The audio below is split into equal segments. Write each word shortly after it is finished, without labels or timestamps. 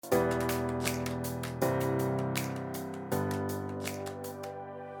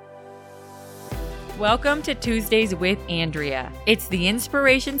Welcome to Tuesdays with Andrea. It's the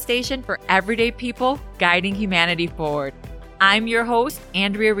inspiration station for everyday people guiding humanity forward. I'm your host,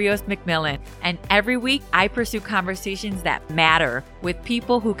 Andrea Rios McMillan, and every week I pursue conversations that matter with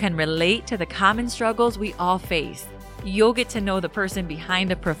people who can relate to the common struggles we all face. You'll get to know the person behind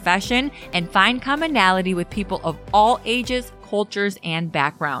the profession and find commonality with people of all ages, cultures, and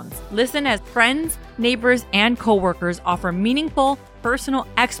backgrounds. Listen as friends, neighbors, and coworkers offer meaningful, personal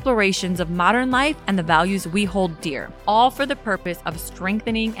explorations of modern life and the values we hold dear, all for the purpose of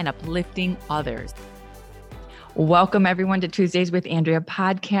strengthening and uplifting others. Welcome everyone to Tuesdays with Andrea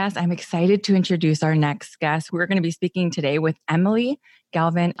podcast. I'm excited to introduce our next guest. We're going to be speaking today with Emily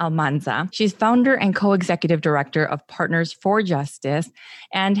Galvin-Almanza. She's founder and co-executive director of Partners for Justice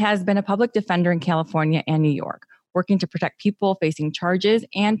and has been a public defender in California and New York, working to protect people facing charges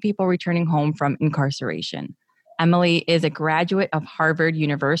and people returning home from incarceration. Emily is a graduate of Harvard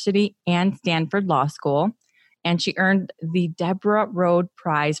University and Stanford Law School, and she earned the Deborah Road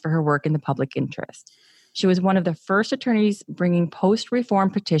Prize for her work in the public interest. She was one of the first attorneys bringing post-reform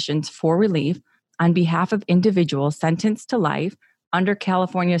petitions for relief on behalf of individuals sentenced to life under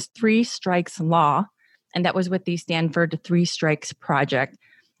California's 3 Strikes law, and that was with the Stanford 3 Strikes project.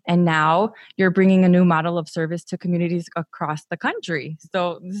 And now you're bringing a new model of service to communities across the country.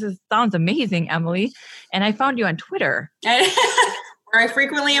 So sounds amazing, Emily. And I found you on Twitter. Where I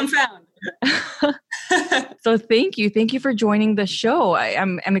frequently am found. So thank you. Thank you for joining the show.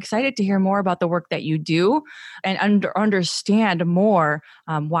 I'm excited to hear more about the work that you do and understand more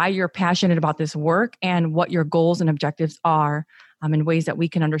why you're passionate about this work and what your goals and objectives are in ways that we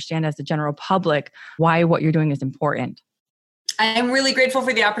can understand as the general public why what you're doing is important. I'm really grateful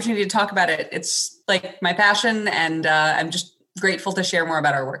for the opportunity to talk about it. It's like my passion, and I'm just grateful to share more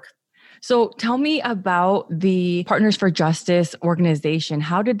about our work. So tell me about the Partners for Justice organization.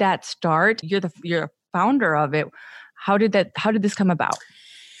 How did that start? You're a founder of it. How did this come about?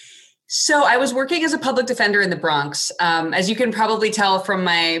 So I was working as a public defender in the Bronx. As you can probably tell from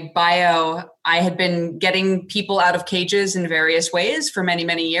my bio, I had been getting people out of cages in various ways for many,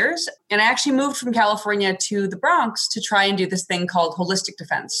 many years. And I actually moved from California to the Bronx to try and do this thing called holistic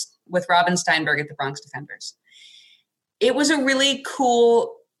defense with Robin Steinberg at the Bronx Defenders. It was a really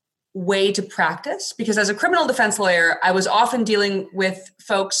cool way to practice because as a criminal defense lawyer, I was often dealing with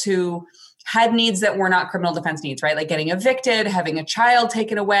folks who had needs that were not criminal defense needs, right? Like getting evicted, having a child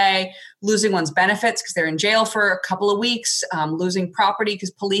taken away, losing one's benefits because they're in jail for a couple of weeks, losing property because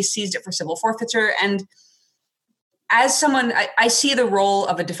police seized it for civil forfeiture. And as someone, I see the role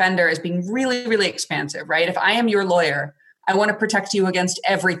of a defender as being really, really expansive, right? If I am your lawyer, I want to protect you against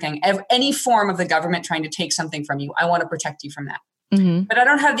everything, any form of the government trying to take something from you. I want to protect you from that. Mm-hmm. But I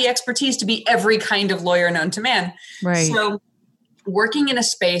don't have the expertise to be every kind of lawyer known to man. Right. So working in a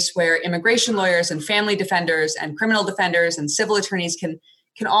space where immigration lawyers and family defenders and criminal defenders and civil attorneys can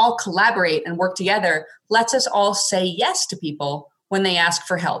all collaborate and work together lets us all say yes to people when they ask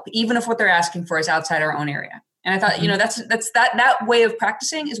for help, even if what they're asking for is outside our own area. And I thought, that way of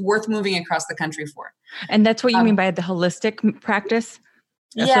practicing is worth moving across the country for. And that's what you mean by the holistic practice?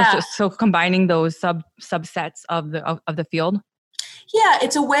 Yeah. So combining those subsets of the field? Yeah,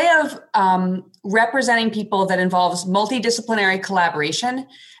 it's a way of representing people that involves multidisciplinary collaboration,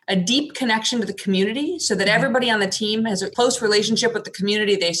 a deep connection to the community so that everybody on the team has a close relationship with the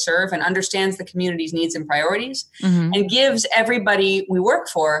community they serve and understands the community's needs and priorities, and gives everybody we work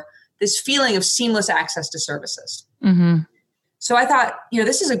for this feeling of seamless access to services. Mm-hmm. So I thought,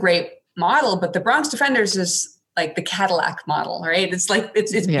 this is a great model, but the Bronx Defenders is like the Cadillac model, right? It's like,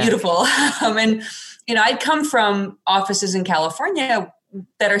 it's beautiful. And I'd come from offices in California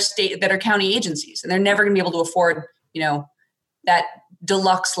that are county agencies, and they're never going to be able to afford, that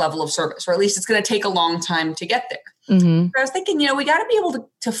deluxe level of service, or at least it's going to take a long time to get there. Mm-hmm. So I was thinking, we got to be able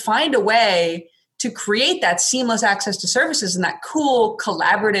to find a way to create that seamless access to services and that cool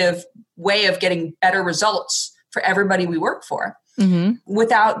collaborative way of getting better results for everybody we work for,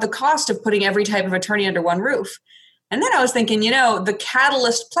 without the cost of putting every type of attorney under one roof. And then I was thinking, the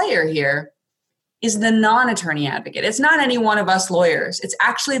catalyst player here is the non-attorney advocate. It's not any one of us lawyers. It's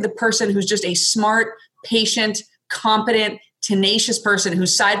actually the person who's just a smart, patient, competent, tenacious person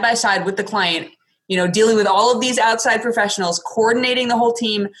who's side by side with the client, dealing with all of these outside professionals, coordinating the whole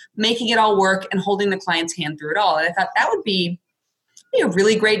team, making it all work, and holding the client's hand through it all. And I thought that would be a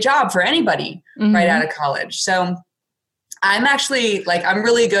really great job for anybody right out of college. So I'm actually I'm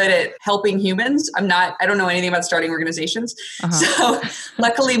really good at helping humans. I don't know anything about starting organizations. So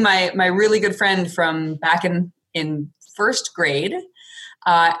luckily my really good friend from back in first grade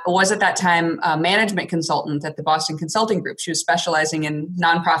was at that time a management consultant at the Boston Consulting Group. She was specializing in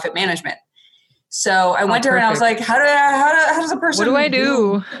nonprofit management. So I went to her and I was like, how does a person, what do I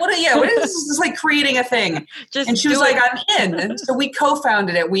do? What is this like creating a thing? And she was like, I'm in. So we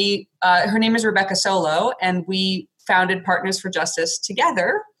co-founded it. Her name is Rebecca Solo, and we founded Partners for Justice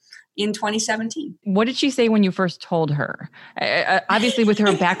together in 2017. What did she say when you first told her? Obviously, with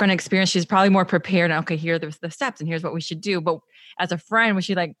her background experience, she's probably more prepared. Okay, here are the steps, and here's what we should do. But as a friend, was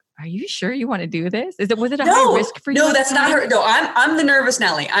she like, "Are you sure you want to do this? Was it a high risk for you?" No, that's not her. No, I'm the nervous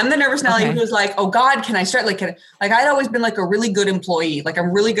Nelly. I'm the nervous Nelly who's like, "Oh God, can I start?" Like I'd always been like a really good employee. Like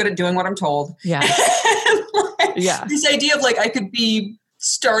I'm really good at doing what I'm told. Yeah. Yeah. This idea of like I could be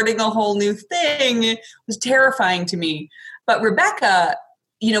starting a whole new thing was terrifying to me. But Rebecca,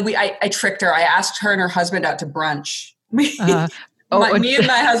 I tricked her. I asked her and her husband out to brunch. Me and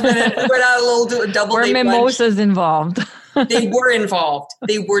my husband went out a little double date. Were mimosas involved? They were involved.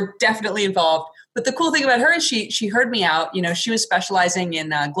 They were definitely involved. But the cool thing about her is she heard me out. She was specializing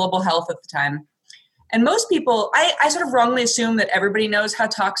in global health at the time. And most people, I sort of wrongly assume that everybody knows how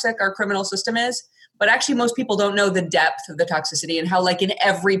toxic our criminal system is. But actually, most people don't know the depth of the toxicity and how, like, in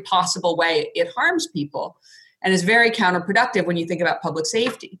every possible way, it harms people and is very counterproductive when you think about public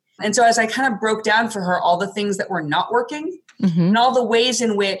safety. And so as I kind of broke down for her all the things that were not working and all the ways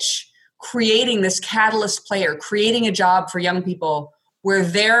in which creating this catalyst player, creating a job for young people where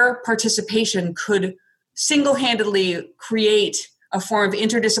their participation could single-handedly create a form of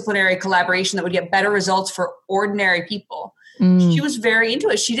interdisciplinary collaboration that would get better results for ordinary people. She was very into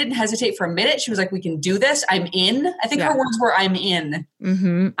it. She didn't hesitate for a minute. She was like, we can do this. I'm in. I think her words were, I'm in.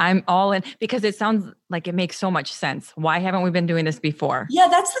 I'm all in, because it sounds like it makes so much sense. Why haven't we been doing this before? Yeah,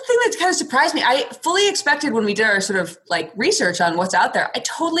 that's the thing that's kind of surprised me. I fully expected when we did our sort of like research on what's out there, I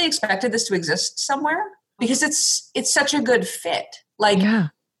totally expected this to exist somewhere because it's such a good fit. Like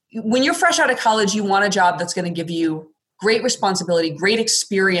when you're fresh out of college, you want a job that's going to give you great responsibility, great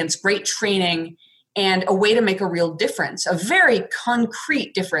experience, great training, and a way to make a real difference, a very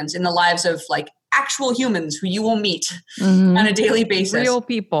concrete difference in the lives of like actual humans who you will meet on a daily basis. Real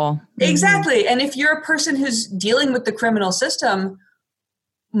people. Exactly. And if you're a person who's dealing with the criminal system,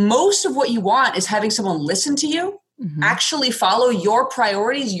 most of what you want is having someone listen to you, actually follow your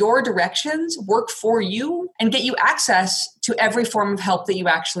priorities, your directions, work for you, and get you access to every form of help that you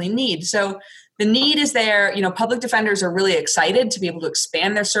actually need. So the need is there. Public defenders are really excited to be able to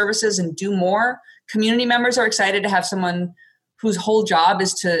expand their services and do more. Community members are excited to have someone whose whole job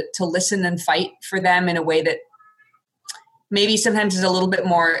is to listen and fight for them in a way that maybe sometimes is a little bit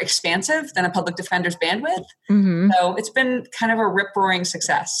more expansive than a public defender's bandwidth. So it's been kind of a rip-roaring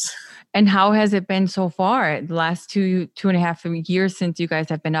success. And how has it been so far, the last two and a half years since you guys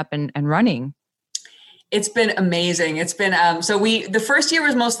have been up and running? It's been amazing. It's been, the first year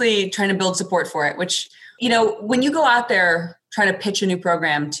was mostly trying to build support for it, which, when you go out there trying to pitch a new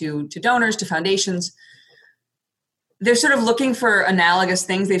program to donors, to foundations, they're sort of looking for analogous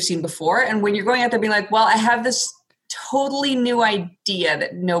things they've seen before. And when you're going out there being like, well, I have this totally new idea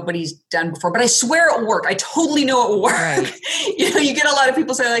that nobody's done before, but I swear it will work. I totally know it will work. Right. You get a lot of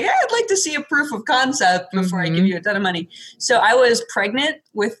people say like, hey, I'd like to see a proof of concept before I give you a ton of money. So I was pregnant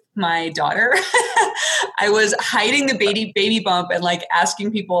with my daughter. I was hiding the baby bump and like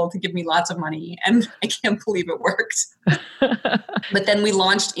asking people to give me lots of money. And I can't believe it worked. But then we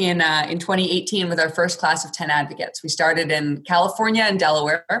launched in 2018 with our first class of 10 advocates. We started in California and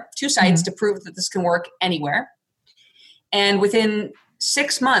Delaware, 2 sites to prove that this can work anywhere. And within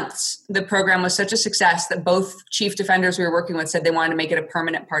 6 months, the program was such a success that both chief defenders we were working with said they wanted to make it a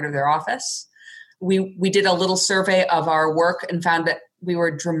permanent part of their office. We did a little survey of our work and found that we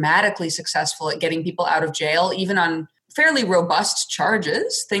were dramatically successful at getting people out of jail, even on fairly robust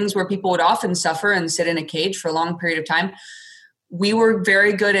charges, things where people would often suffer and sit in a cage for a long period of time. We were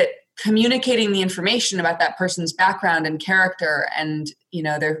very good at communicating the information about that person's background and character and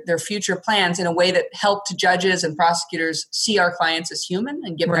their future plans in a way that helped judges and prosecutors see our clients as human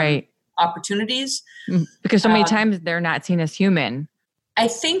and give them opportunities. Because so many times they're not seen as human. I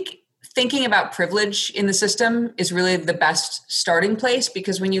think thinking about privilege in the system is really the best starting place,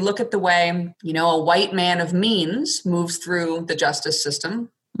 because when you look at the way, a white man of means moves through the justice system,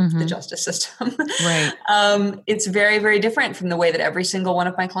 right. It's very, very different from the way that every single one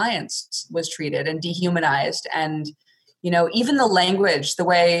of my clients was treated and dehumanized. And, even the language, the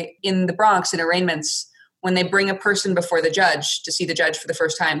way in the Bronx in arraignments, when they bring a person before the judge to see the judge for the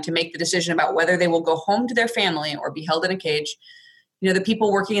first time to make the decision about whether they will go home to their family or be held in a cage, the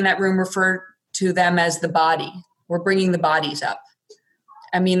people working in that room refer to them as the body. We're bringing the bodies up.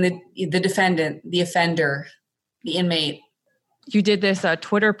 I mean, the defendant, the offender, the inmate, You did this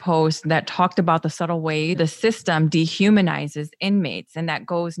Twitter post that talked about the subtle way the system dehumanizes inmates. And that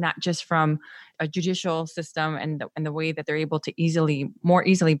goes not just from a judicial system and the way that they're able to more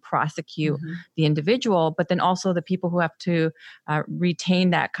easily prosecute the individual, but then also the people who have to retain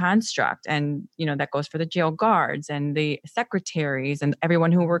that construct. And, that goes for the jail guards and the secretaries and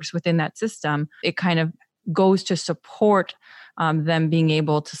everyone who works within that system. It kind of goes to support them being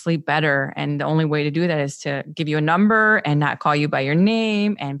able to sleep better. And the only way to do that is to give you a number and not call you by your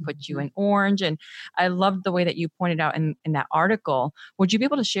name and put you in orange. And I loved the way that you pointed out in that article. Would you be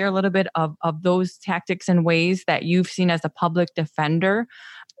able to share a little bit of those tactics and ways that you've seen as a public defender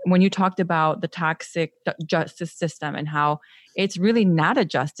when you talked about the toxic justice system and how it's really not a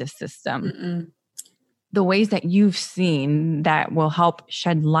justice system? Mm-mm. The ways that you've seen that will help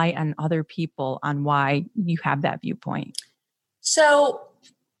shed light on other people on why you have that viewpoint. So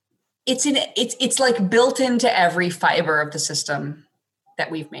it's like built into every fiber of the system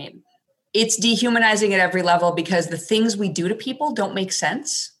that we've made. It's dehumanizing at every level because the things we do to people don't make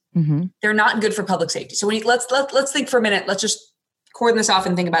sense. Mm-hmm. They're not good for public safety. So let's think for a minute. Let's just cordon this off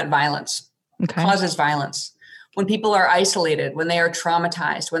and think about violence. Okay. Causes violence. When people are isolated, when they are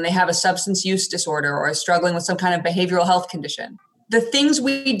traumatized, when they have a substance use disorder or are struggling with some kind of behavioral health condition. The things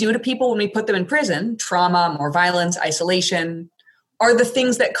we do to people when we put them in prison, trauma, more violence, isolation, are the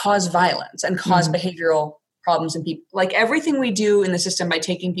things that cause violence and cause behavioral problems in people. Like everything we do in the system by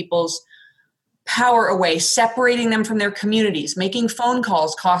taking people's power away, separating them from their communities, making phone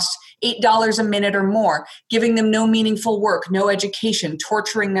calls cost $8 a minute or more, giving them no meaningful work, no education,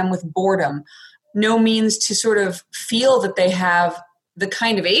 torturing them with boredom, no means to sort of feel that they have the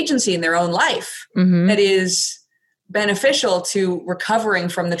kind of agency in their own life that is beneficial to recovering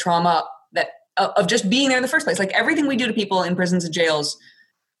from the trauma of just being there in the first place. Like everything we do to people in prisons and jails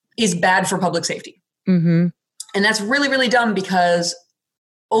is bad for public safety. Mm-hmm. And that's really, really dumb because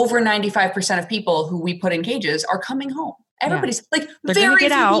over 95% of people who we put in cages are coming home. Everybody's like they're very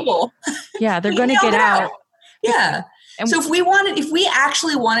few out. People. Yeah, they're going to get out. Yeah. And so if we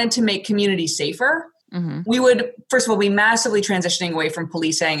actually wanted to make communities safer, we would, first of all, be massively transitioning away from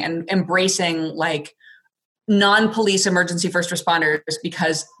policing and embracing like non-police emergency first responders,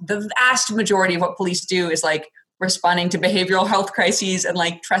 because the vast majority of what police do is like responding to behavioral health crises and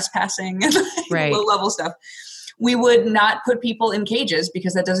like trespassing and like low level stuff. We would not put people in cages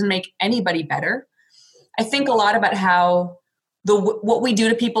because that doesn't make anybody better. I think a lot about how what we do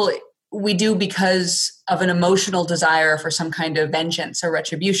to people, we do because of an emotional desire for some kind of vengeance or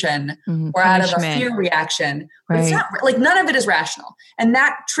retribution or out of a fear reaction. But it's not like none of it is rational. And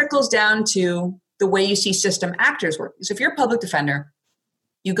that trickles down to the way you see system actors work. So if you're a public defender,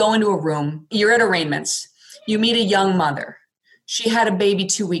 you go into a room, you're at arraignments, you meet a young mother. She had a baby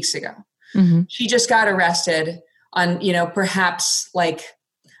 2 weeks ago. She just got arrested on, perhaps like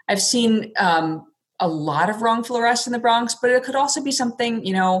I've seen a lot of wrongful arrests in the Bronx, but it could also be something,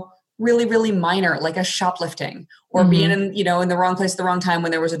 really, really minor, like a shoplifting or being in the wrong place at the wrong time when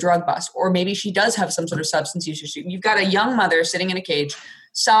there was a drug bust, or maybe she does have some sort of substance use issue. You've got a young mother sitting in a cage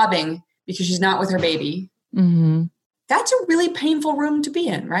sobbing because she's not with her baby. That's a really painful room to be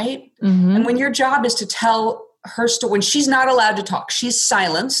in, right? And when your job is to tell her story, when she's not allowed to talk, she's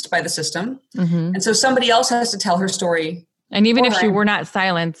silenced by the system. And so somebody else has to tell her story. And even if she were not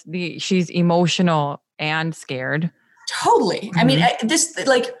silenced, she's emotional and scared. Totally. I mean, I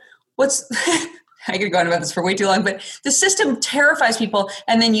could go on about this for way too long, but the system terrifies people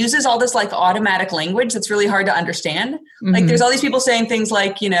and then uses all this like automatic language that's really hard to understand. Like there's all these people saying things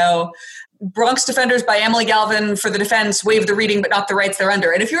like, Bronx Defenders by Emily Galvin for the defense waive the reading but not the rights they're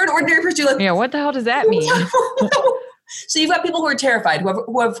under. And if you're an ordinary person, you're like, yeah, what the hell does that mean? So you've got people who are terrified,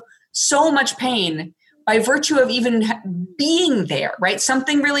 who have so much pain by virtue of even being there, right?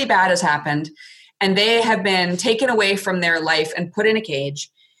 Something really bad has happened and they have been taken away from their life and put in a cage.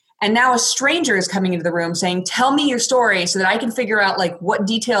 And now a stranger is coming into the room saying, tell me your story so that I can figure out like what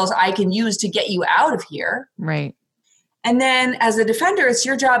details I can use to get you out of here. Right. And then as a defender, it's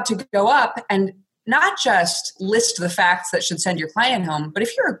your job to go up and not just list the facts that should send your client home, but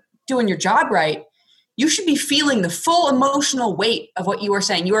if you're doing your job right, you should be feeling the full emotional weight of what you are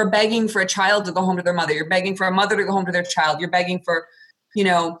saying. You are begging for a child to go home to their mother. You're begging for a mother to go home to their child. You're begging for,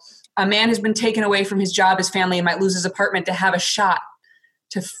 a man who's been taken away from his job, his family, and might lose his apartment to have a shot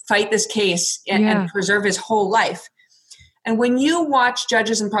to fight this case and preserve his whole life. And when you watch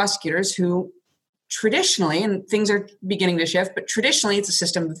judges and prosecutors who traditionally, and things are beginning to shift, but traditionally it's a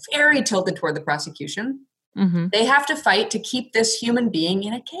system very tilted toward the prosecution. They have to fight to keep this human being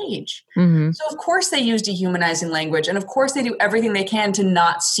in a cage. So of course they use dehumanizing language. And of course they do everything they can to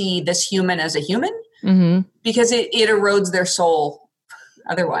not see this human as a human, because it erodes their soul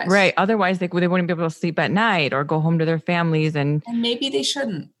otherwise. Right. Otherwise, they wouldn't be able to sleep at night or go home to their families. And maybe they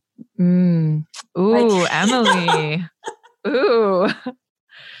shouldn't. Ooh, Emily. Ooh.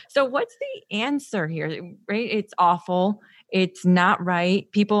 So what's the answer here? Right? It's awful. It's not right.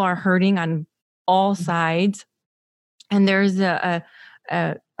 People are hurting on all sides. And there's a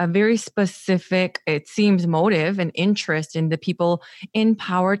very specific, it seems, motive and interest in the people in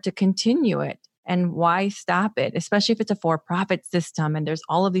power to continue it. And why stop it? Especially if it's a for-profit system and there's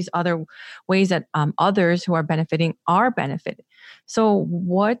all of these other ways that others who are benefiting are benefited. So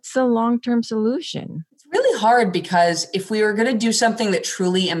what's the long-term solution? It's really hard because if we were going to do something that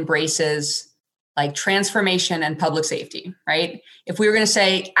truly embraces like transformation and public safety, right? If we were going to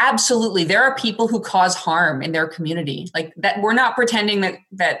say, absolutely, there are people who cause harm in their community, like that, we're not pretending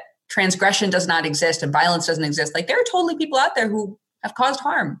that transgression does not exist and violence doesn't exist. Like there are totally people out there who have caused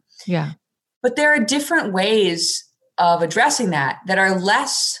harm. Yeah. But there are different ways of addressing that are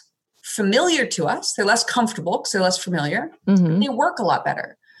less familiar to us. They're less comfortable because they're less familiar. They work a lot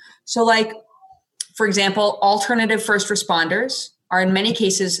better. So like, for example, alternative first responders are in many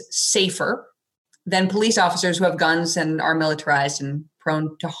cases safer than police officers who have guns and are militarized and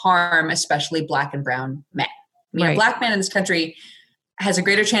prone to harm, especially Black and brown men. I mean, a Black man in this country has a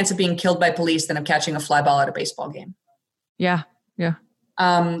greater chance of being killed by police than of catching a fly ball at a baseball game. Yeah. Yeah.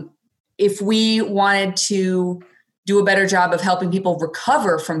 If we wanted to do a better job of helping people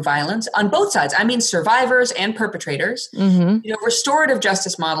recover from violence on both sides, I mean, survivors and perpetrators, restorative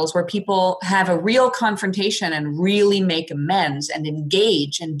justice models where people have a real confrontation and really make amends and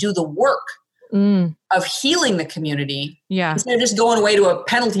engage and do the work of healing the community instead of just going away to a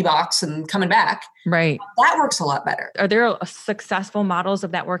penalty box and coming back. Right. That works a lot better. Are there successful models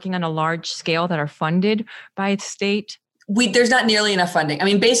of that working on a large scale that are funded by the state? There's not nearly enough funding. I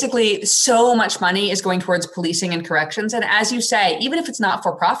mean, basically, so much money is going towards policing and corrections. And as you say, even if it's not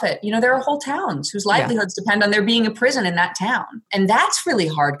for profit, there are whole towns whose livelihoods depend on there being a prison in that town. And that's really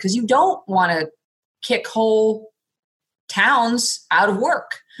hard because you don't want to kick whole towns out of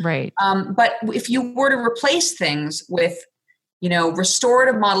work. Right. But if you were to replace things with,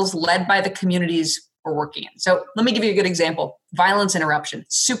 restorative models led by the communities we're working in. So let me give you a good example. Violence interruption.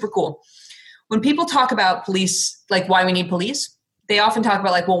 Super cool. When people talk about police, like why we need police, they often talk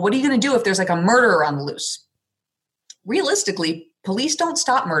about like, well, what are you going to do if there's like a murderer on the loose? Realistically, police don't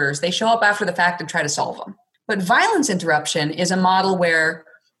stop murders. They show up after the fact and try to solve them. But violence interruption is a model where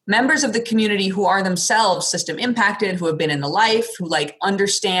members of the community who are themselves system impacted, who have been in the life, who like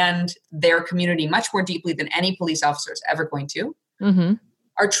understand their community much more deeply than any police officer is ever going to,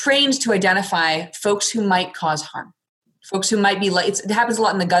 are trained to identify folks who might cause harm. Folks who might be it happens a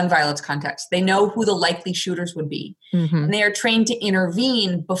lot in the gun violence context. They know who the likely shooters would be. And they are trained to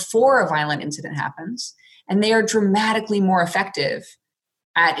intervene before a violent incident happens. And they are dramatically more effective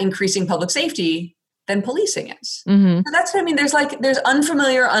at increasing public safety than policing is. So that's what I mean. There's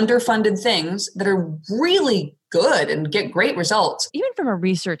unfamiliar, underfunded things that are really good and get great results. Even from a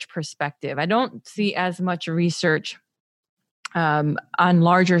research perspective, I don't see as much research on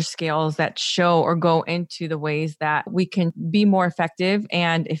larger scales that show or go into the ways that we can be more effective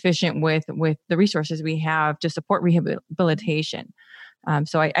and efficient with the resources we have to support rehabilitation.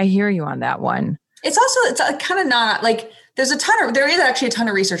 So I hear you on that one. It's kind of not like there is actually a ton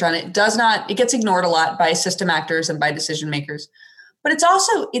of research on it. It gets ignored a lot by system actors and by decision makers, but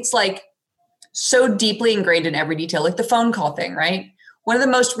it's like so deeply ingrained in every detail, like the phone call thing, right? One of the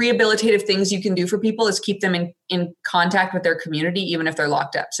most rehabilitative things you can do for people is keep them in contact with their community, even if they're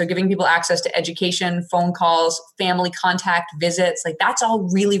locked up. So giving people access to education, phone calls, family contact, visits, like that's all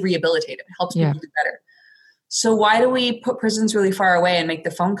really rehabilitative. It helps people do better. So why do we put prisons really far away and make the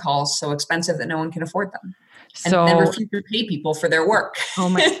phone calls so expensive that no one can afford them? And then refuse to pay people for their work.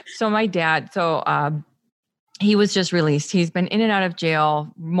 So my dad, he was just released. He's been in and out of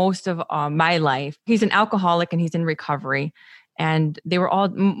jail most of my life. He's an alcoholic and he's in recovery. And they were all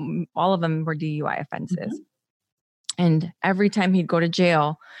of them were DUI offenses. And every time he'd go to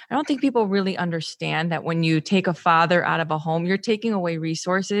jail, I don't think people really understand that when you take a father out of a home, you're taking away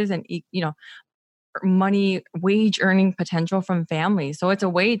resources and, money, wage earning potential from families. So it's a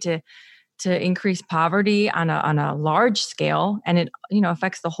way to increase poverty on a large scale, and it,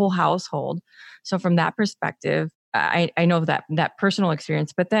 affects the whole household. So from that perspective, I know that personal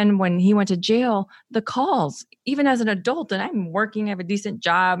experience. But then when he went to jail, the calls, even as an adult, and I'm working, I have a decent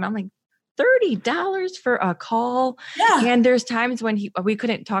job, and I'm like, $30 for a call. Yeah. And there's times when we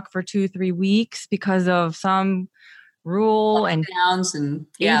couldn't talk for 2-3 weeks because of some rule and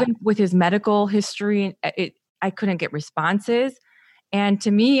even with his medical history, I couldn't get responses. And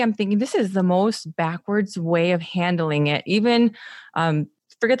to me, I'm thinking this is the most backwards way of handling it. Even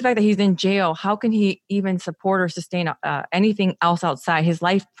forget the fact that he's in jail. How can he even support or sustain anything else outside his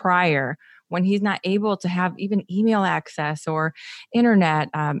life prior when he's not able to have even email access or internet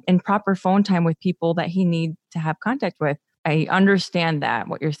and proper phone time with people that he needs to have contact with? I understand that,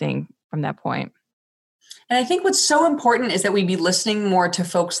 what you're saying from that point. And I think what's so important is that we be listening more to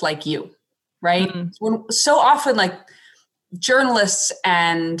folks like you, right? So often, like journalists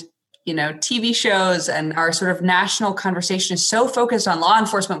and TV shows and our sort of national conversation is so focused on law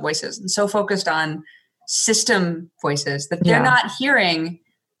enforcement voices and so focused on system voices that they're not hearing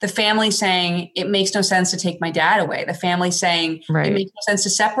the family saying, it makes no sense to take my dad away. The family saying, it makes no sense to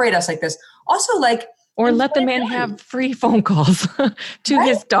separate us like this. Also, like, or let the man have free phone calls to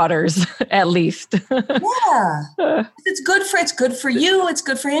his daughters, at least. It's good for you. It's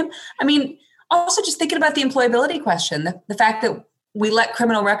good for him. I mean, also just thinking about the employability question, the fact that we let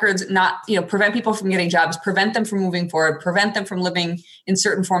criminal records not, prevent people from getting jobs, prevent them from moving forward, prevent them from living in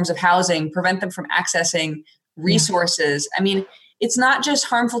certain forms of housing, prevent them from accessing resources. I mean, it's not just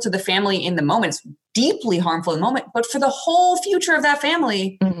harmful to the family in the moment, it's deeply harmful in the moment, but for the whole future of that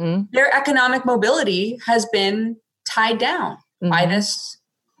family, their economic mobility has been tied down by this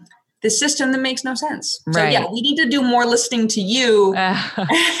system that makes no sense. So we need to do more listening to you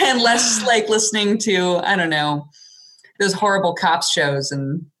and less like listening to, I don't know, those horrible cops shows.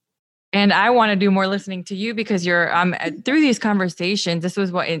 And I want to do more listening to you because you're through these conversations. This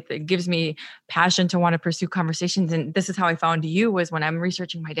was what it gives me passion to want to pursue conversations. And this is how I found you, was when I'm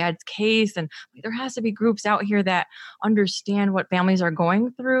researching my dad's case. And there has to be groups out here that understand what families are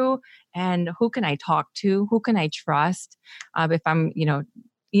going through and who can I talk to, who can I trust. If I'm,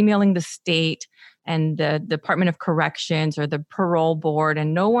 emailing the state and the Department of Corrections or the parole board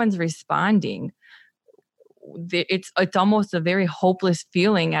and no one's responding, it's almost a very hopeless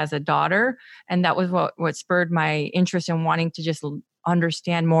feeling as a daughter. And that was what spurred my interest in wanting to just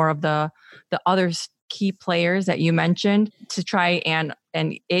understand more of the other key players that you mentioned, to try and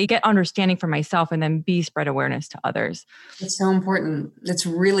get understanding for myself and then B, spread awareness to others. It's so important. It's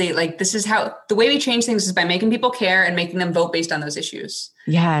really like, this is how the way we change things is by making people care and making them vote based on those issues.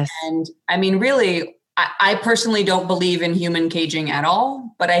 Yes. And I mean, really, I personally don't believe in human caging at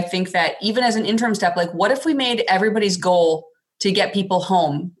all, but I think that even as an interim step, like what if we made everybody's goal to get people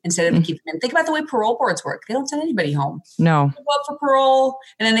home instead of keeping them? Think about the way parole boards work. They don't send anybody home. No. They go up for parole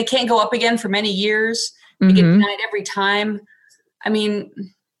and then they can't go up again for many years. They get denied every time. I mean,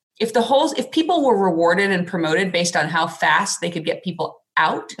 if people were rewarded and promoted based on how fast they could get people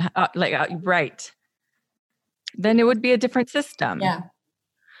out. Right. Then it would be a different system. Yeah.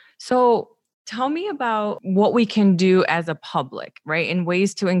 So tell me about what we can do as a public, right? In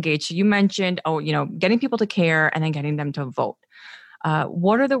ways to engage. So you mentioned, getting people to care and then getting them to vote.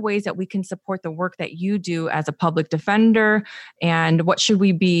 What are the ways that we can support the work that you do as a public defender? And what should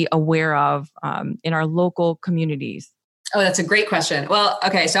we be aware of in our local communities? Oh, that's a great question. Well,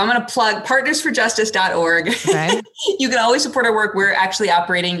 okay. So I'm going to plug partnersforjustice.org. Okay. You can always support our work. We're actually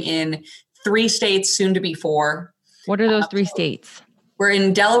operating in 3 states, soon to be 4. What are those 3 states? We're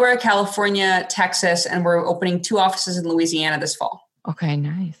in Delaware, California, Texas, and we're opening 2 offices in Louisiana this fall. Okay,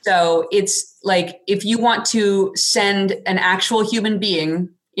 nice. So it's like, if you want to send an actual human being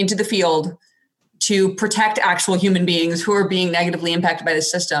into the field to protect actual human beings who are being negatively impacted by the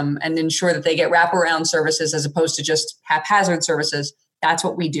system and ensure that they get wraparound services as opposed to just haphazard services, that's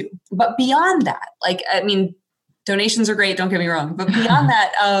what we do. But beyond that, donations are great, don't get me wrong. But beyond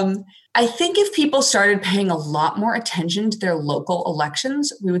that, I think if people started paying a lot more attention to their local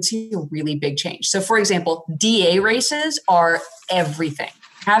elections, we would see a really big change. So for example, DA races are everything.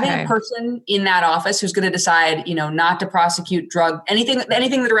 Having a person in that office who's going to decide, not to prosecute anything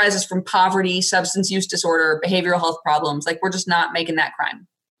that arises from poverty, substance use disorder, behavioral health problems, like we're just not making that crime.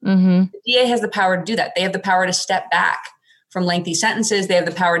 The DA has the power to do that. They have the power to step back from lengthy sentences. They have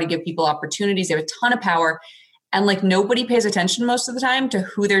the power to give people opportunities. They have a ton of power. And nobody pays attention most of the time to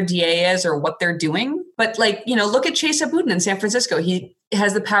who their DA is or what they're doing. But look at Chesa Boudin in San Francisco. He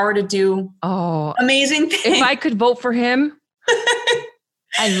has the power to do amazing things. If I could vote for him,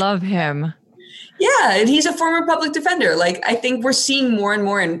 I love him. Yeah. And he's a former public defender. I think we're seeing more and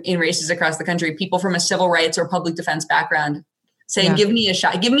more in races across the country, people from a civil rights or public defense background saying, give me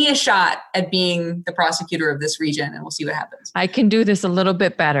a shot at being the prosecutor of this region and we'll see what happens. I can do this a little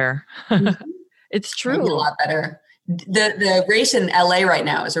bit better. It's true. A lot better. The race in LA right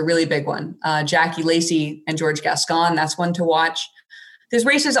now is a really big one. Jackie Lacey and George Gascon, that's one to watch. There's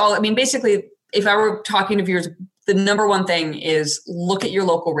races basically, if I were talking to viewers, the number one thing is look at your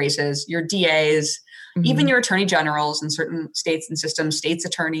local races, your DAs, even your attorney generals in certain states and systems, states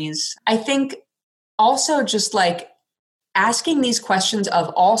attorneys. I think also just like asking these questions of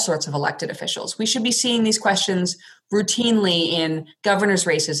all sorts of elected officials. We should be seeing these questions routinely in governor's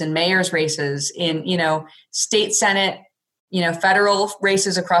races, in mayor's races, in, state senate, federal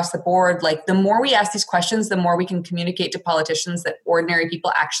races across the board. Like the more we ask these questions, the more we can communicate to politicians that ordinary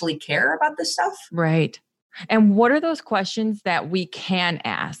people actually care about this stuff. Right. And what are those questions that we can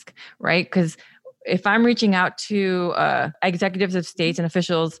ask, right? Because if I'm reaching out to executives of states and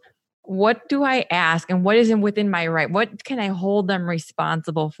officials, what do I ask and what isn't within my right? What can I hold them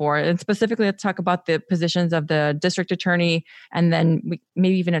responsible for? And specifically, let's talk about the positions of the district attorney and then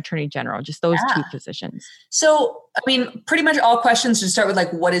maybe even attorney general, just those two positions. So, pretty much all questions should start with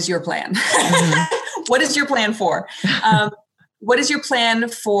like, what is your plan? What is your plan for? What is your plan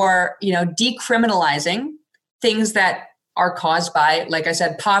for, decriminalizing things that are caused by, like I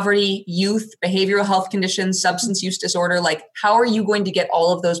said, poverty, youth, behavioral health conditions, substance use disorder? Like, how are you going to get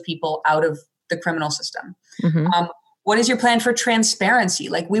all of those people out of the criminal system? What is your plan for transparency?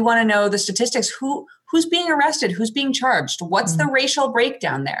 Like, we want to know the statistics. Who's being arrested? Who's being charged? What's the racial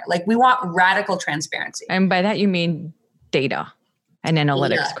breakdown there? Like, we want radical transparency. And by that, you mean data and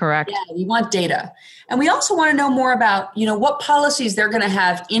analytics, correct? Yeah, we want data. And we also want to know more about, what policies they're going to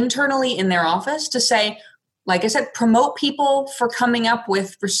have internally in their office to say, like I said, promote people for coming up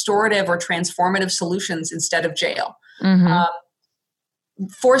with restorative or transformative solutions instead of jail.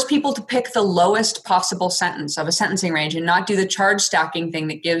 Force people to pick the lowest possible sentence of a sentencing range and not do the charge stacking thing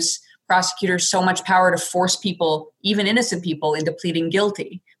that gives prosecutors so much power to force people, even innocent people, into pleading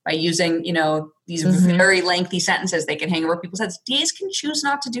guilty by using, these very lengthy sentences they can hang over people's heads. DAs can choose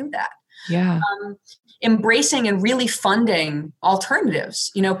not to do that. Yeah. Embracing and really funding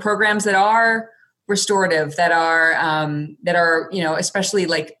alternatives, programs that are restorative, that are especially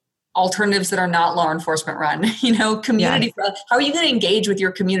like alternatives that are not law enforcement run, community. Yes. How are you going to engage with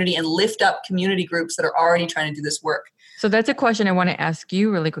your community and lift up community groups that are already trying to do this work? So that's a question I want to ask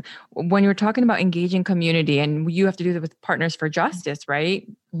you really quick. When you're talking about engaging community and you have to do that with Partners for Justice, right?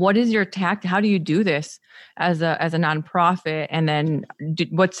 What is your tact? How do you do this as a nonprofit? And then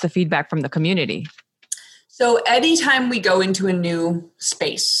what's the feedback from the community? So anytime we go into a new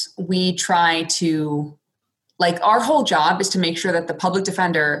space, we try to, our whole job is to make sure that the public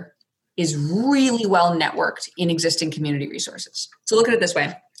defender is really well networked in existing community resources. So look at it this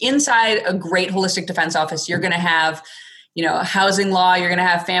way. Inside a great holistic defense office, you're going to have, housing law, you're going to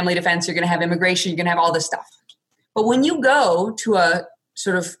have family defense, you're going to have immigration, you're going to have all this stuff. But when you go to a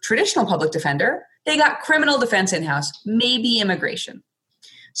sort of traditional public defender, they got criminal defense in-house, maybe immigration.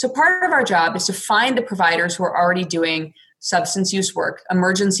 So part of our job is to find the providers who are already doing substance use work,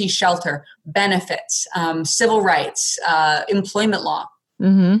 emergency shelter, benefits, civil rights, employment law,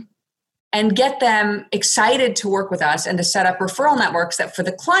 and get them excited to work with us and to set up referral networks that for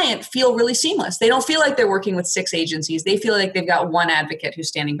the client feel really seamless. They don't feel like they're working with 6 agencies. They feel like they've got one advocate who's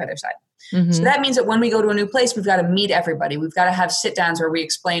standing by their side. So that means that when we go to a new place, we've got to meet everybody. We've got to have sit downs where we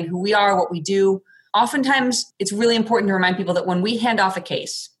explain who we are, what we do. Oftentimes, it's really important to remind people that when we hand off a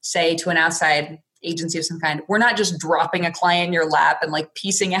case, say to an outside agency of some kind, we're not just dropping a client in your lap and like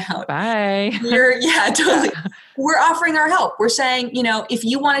piecing out. Bye. Totally. We're offering our help. We're saying, if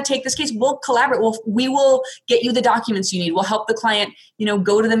you want to take this case, we'll collaborate. We will get you the documents you need. We'll help the client,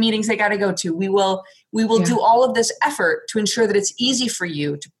 go to the meetings they got to go to. We will do all of this effort to ensure that it's easy for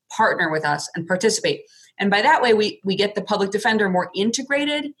you to partner with us and participate. And by that way, we get the public defender more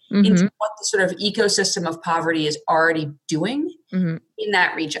integrated into what the sort of ecosystem of poverty is already doing in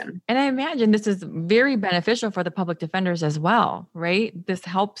that region. And I imagine this is very beneficial for the public defenders as well, right? This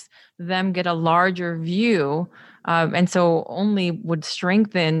helps them get a larger view. And so only would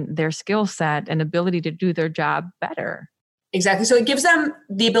strengthen their skill set and ability to do their job better. Exactly. So it gives them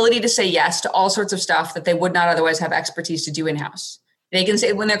the ability to say yes to all sorts of stuff that they would not otherwise have expertise to do in-house. They can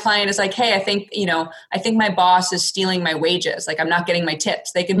say when their client is like, hey, I think my boss is stealing my wages. Like I'm not getting my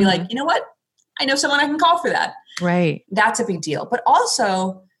tips. They can be like, you know what? I know someone I can call for that. Right. That's a big deal. But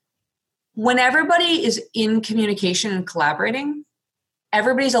also when everybody is in communication and collaborating,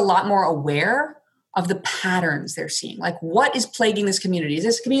 everybody's a lot more aware of the patterns they're seeing. Like what is plaguing this community? Is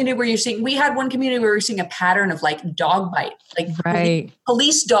this community where we had one community where we're seeing a pattern of like dog bite, like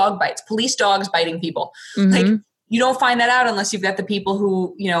police dog bites, police dogs biting people. Like you don't find that out unless you've got the people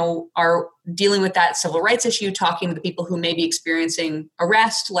who, are dealing with that civil rights issue, talking to the people who may be experiencing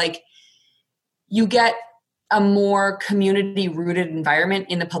arrest. Like you get a more community rooted environment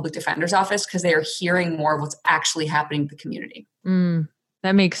in the public defender's office because they are hearing more of what's actually happening to the community.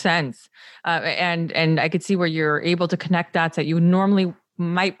 That makes sense. And I could see where you're able to connect dots that you normally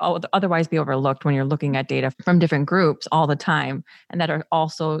might otherwise be overlooked when you're looking at data from different groups all the time and that are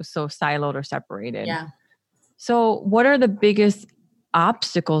also so siloed or separated. Yeah. So what are the biggest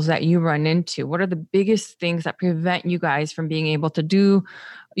obstacles that you run into? What are the biggest things that prevent you guys from being able to do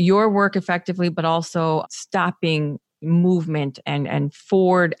your work effectively, but also stopping movement and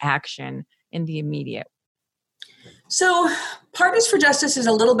forward action in the immediate? So Partners for Justice is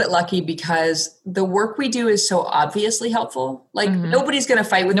a little bit lucky because the work we do is so obviously helpful. Like nobody's going to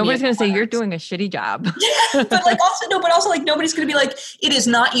fight with me. Nobody's going to say you're doing a shitty job. Yeah, but also like nobody's going to be like, it is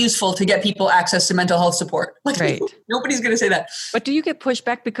not useful to get people access to mental health support. Like right. Nobody's going to say that. But do you get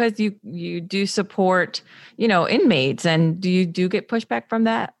pushback because you do support, inmates, and do you get pushback from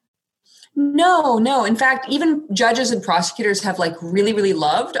that? No. In fact, even judges and prosecutors have like really, really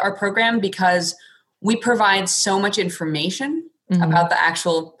loved our program because we provide so much information about the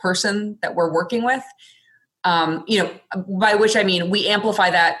actual person that we're working with. By which I mean, we amplify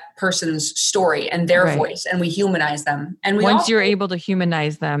that person's story and their voice, and we humanize them. And once you're able to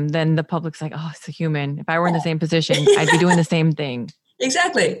humanize them, then the public's like, oh, it's a human. If I were in the same position, I'd be doing the same thing.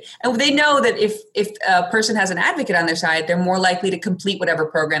 Exactly. And they know that if a person has an advocate on their side, they're more likely to complete whatever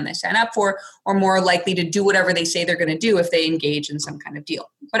program they sign up for, or more likely to do whatever they say they're going to do if they engage in some kind of deal.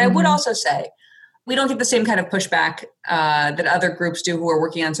 But I would also say, we don't get the same kind of pushback that other groups do who are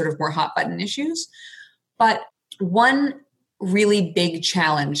working on sort of more hot button issues. But one really big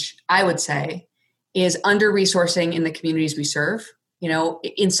challenge, I would say, is under-resourcing in the communities we serve.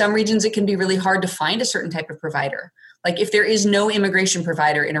 In some regions, it can be really hard to find a certain type of provider. Like if there is no immigration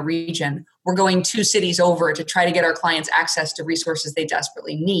provider in a region, we're going 2 cities over to try to get our clients access to resources they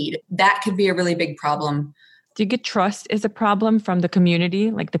desperately need. That could be a really big problem. Do you get trust as a problem from the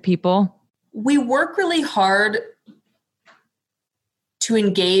community, like the people? We work really hard to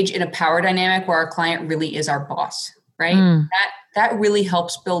engage in a power dynamic where our client really is our boss, right? That really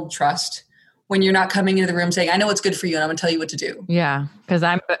helps build trust when you're not coming into the room saying, I know what's good for you and I'm going to tell you what to do. Yeah, because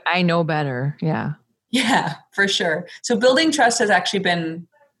I know better. Yeah. Yeah, for sure. So building trust has actually been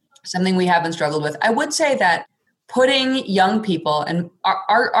something we haven't struggled with. I would say that putting young people, and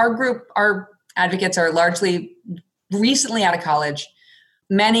our group, our advocates are largely recently out of college.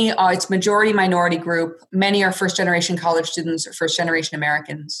 Many are, it's majority minority group. Many are first generation college students or first generation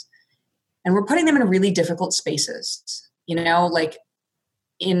Americans. And we're putting them in really difficult spaces, like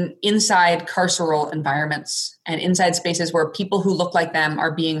inside carceral environments and inside spaces where people who look like them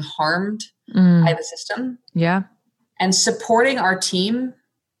are being harmed by the system. Yeah. And supporting our team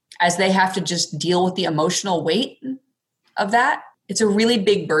as they have to just deal with the emotional weight of that. It's a really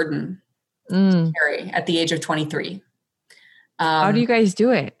big burden to carry at the age of 23. How do you guys do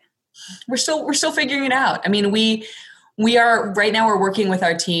it? We're still figuring it out. I mean, we are right now. We're working with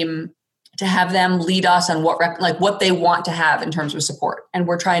our team to have them lead us on what they want to have in terms of support, and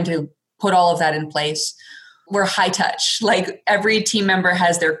we're trying to put all of that in place. We're high touch. Like every team member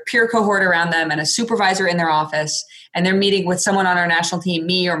has their peer cohort around them and a supervisor in their office, and they're meeting with someone on our national team,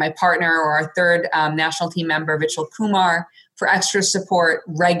 me or my partner or our third national team member, Vichal Kumar, for extra support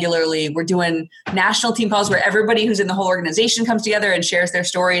regularly. We're doing national team calls where everybody who's in the whole organization comes together and shares their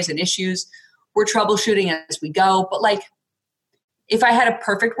stories and issues. We're troubleshooting as we go. But like, if I had a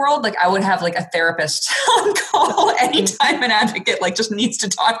perfect world, like I would have like a therapist on call anytime an advocate like just needs to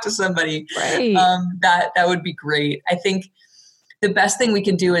talk to somebody. Right. That would be great. I think the best thing we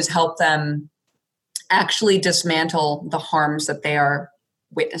can do is help them actually dismantle the harms that they are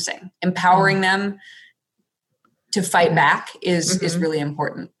witnessing. Empowering them to fight back is really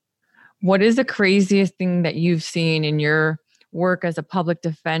important. What is the craziest thing that you've seen in your work as a public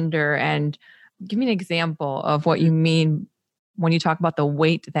defender? And give me an example of what you mean when you talk about the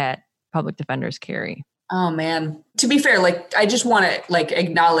weight that public defenders carry. Oh man. To be fair, like I just want to like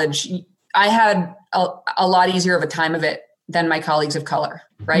acknowledge I had a lot easier of a time of it than my colleagues of color,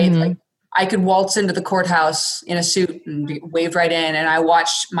 right? Like I could waltz into the courthouse in a suit and be waved right in. And I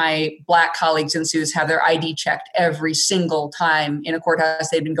watched my Black colleagues in suits have their ID checked every single time in a courthouse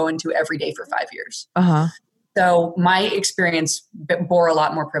they'd been going to every day for 5 years. So my experience bore a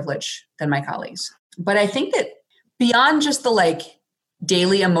lot more privilege than my colleagues. But I think that beyond just the like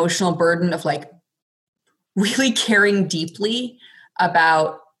daily emotional burden of like really caring deeply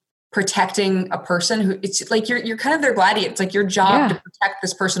about protecting a person who it's like you're kind of their gladiator. It's like your job to protect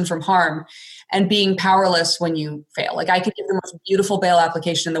this person from harm and being powerless when you fail. Like I could give the most beautiful bail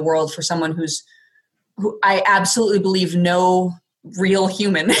application in the world for someone who I absolutely believe no real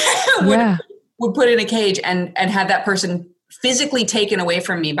human would put in a cage and have that person physically taken away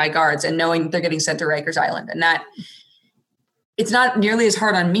from me by guards and knowing they're getting sent to Rikers Island. And that it's not nearly as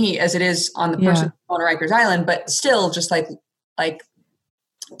hard on me as it is on the person on Rikers Island, but still just like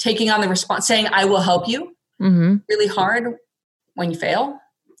taking on the response, saying, I will help you really hard when you fail.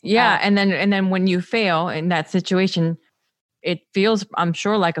 Yeah. And then when you fail in that situation, it feels, I'm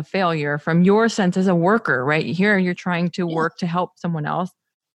sure, like a failure from your sense as a worker, right? Here you're trying to work to help someone else.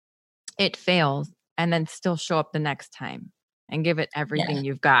 It fails, and then still show up the next time and give it everything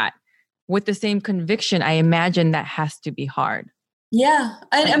you've got with the same conviction. I imagine that has to be hard. Yeah.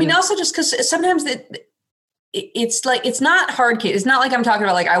 I mean, also just because sometimes it's like, it's not hard case. It's not like I'm talking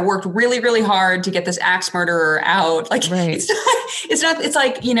about like, I worked really, really hard to get this axe murderer out. Like, it's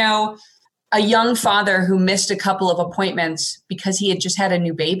like, you know, a young father who missed a couple of appointments because he had just had a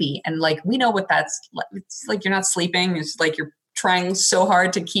new baby. And like, we know what that's like. It's like, you're not sleeping. It's like, you're trying so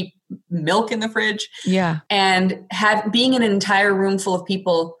hard to keep milk in the fridge. Yeah. And being in an entire room full of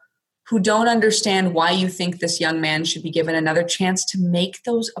people who don't understand why you think this young man should be given another chance to make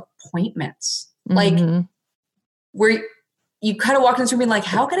those appointments. Like, where you kind of walk in this room being like,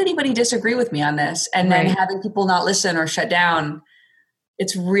 how could anybody disagree with me on this? And then having people not listen or shut down.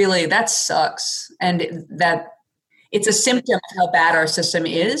 It's really, that sucks. And that it's a symptom of how bad our system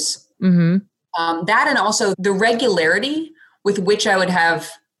is. That, and also the regularity with which I would have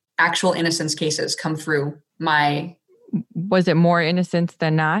actual innocence cases come through my... Was it more innocence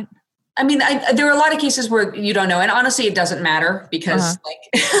than not? I mean, there were a lot of cases where you don't know. And honestly, it doesn't matter because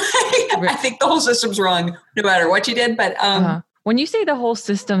I think the whole system's wrong no matter what you did. But when you say the whole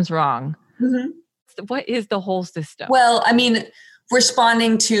system's wrong, what is the whole system? Well, I mean,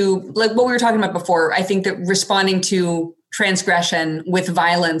 responding to, like what we were talking about before, I think that responding to transgression with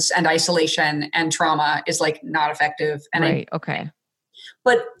violence and isolation and trauma is like not effective. And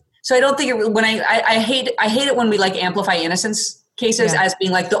But so I don't think I hate it when we like amplify innocence cases as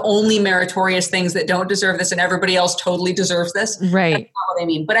being like the only meritorious things that don't deserve this and everybody else totally deserves this. Right. That's not what I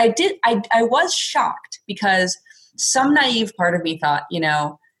mean. But I was shocked because some naive part of me thought, you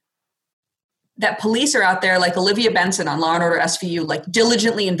know, that police are out there like Olivia Benson on Law & Order SVU, like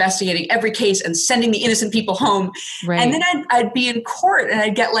diligently investigating every case and sending the innocent people home. Right. And then I'd be in court and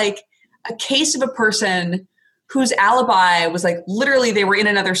I'd get like a case of a person whose alibi was like, literally they were in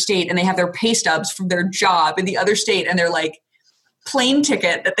another state and they have their pay stubs from their job in the other state and they're like plane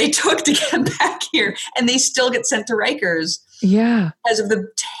ticket that they took to get back here. And they still get sent to Rikers because of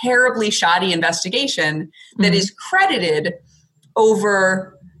the terribly shoddy investigation that is credited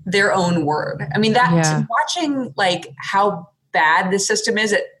over their own word. I mean, watching like how bad the system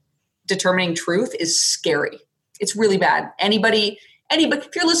is at determining truth is scary. It's really bad. Anybody,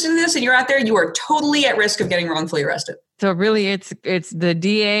 if you're listening to this and you're out there, you are totally at risk of getting wrongfully arrested. So really it's the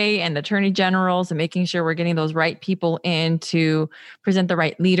DA and the attorney generals and making sure we're getting those right people in to present the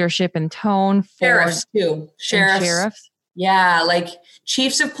right leadership and tone. Sheriffs too. Sheriffs. Yeah. Like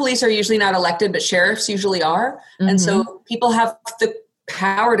chiefs of police are usually not elected, but sheriffs usually are. And so people have the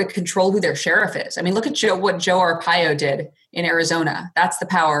power to control who their sheriff is. I mean, look at what Joe Arpaio did in Arizona. That's the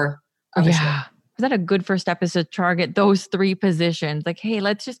power of a sheriff. Is that a good first step is to target those three positions? Like, hey,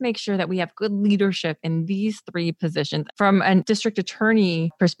 let's just make sure that we have good leadership in these three positions. From a district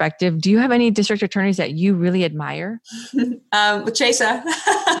attorney perspective, do you have any district attorneys that you really admire? With Chesa.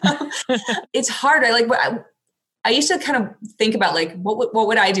 It's hard. I used to kind of think about like, what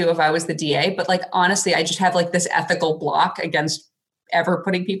would I do if I was the DA? But like, honestly, I just have like this ethical block against ever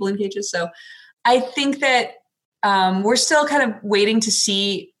putting people in cages. So I think that we're still kind of waiting to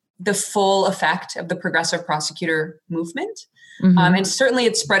see the full effect of the progressive prosecutor movement. And certainly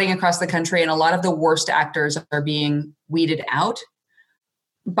it's spreading across the country and a lot of the worst actors are being weeded out,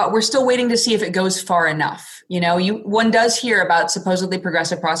 but we're still waiting to see if it goes far enough. You know, one does hear about supposedly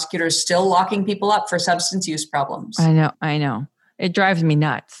progressive prosecutors still locking people up for substance use problems. I know. It drives me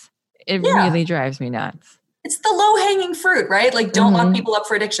nuts. It really drives me nuts. It's the low hanging fruit, right? Like don't lock people up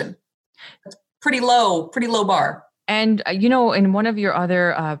for addiction. It's pretty low bar. And, you know, in one of your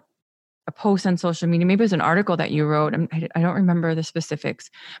other a post on social media, maybe it was an article that you wrote, I don't remember the specifics,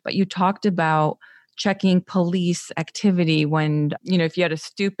 but you talked about checking police activity when, you know, if you had a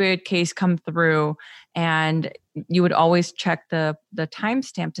stupid case come through and you would always check the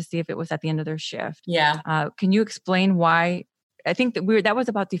timestamp to see if it was at the end of their shift. Yeah. Can you explain why? I think that was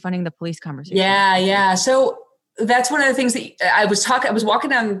about defunding the police conversation. Yeah. So that's one of the things that I was walking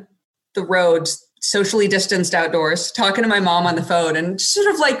down the roads, socially distanced outdoors, talking to my mom on the phone and just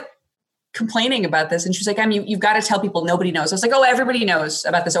sort of like complaining about this. And she was like, you've got to tell people nobody knows. I was like, oh, everybody knows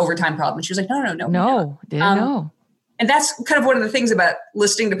about this overtime problem. And she was like, no. Didn't know. And that's kind of one of the things about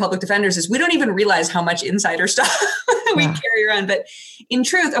listening to public defenders is we don't even realize how much insider stuff we carry around. But in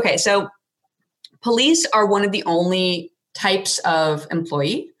truth, okay, so police are one of the only types of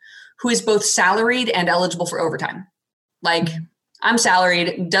employee who is both salaried and eligible for overtime. Like I'm salaried.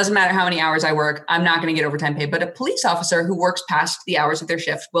 It doesn't matter how many hours I work. I'm not going to get overtime pay. But a police officer who works past the hours of their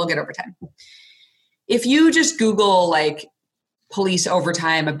shift will get overtime. If you just Google like police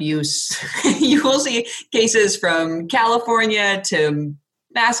overtime abuse, you will see cases from California to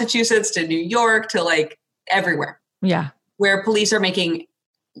Massachusetts to New York to like everywhere. Yeah. Where police are making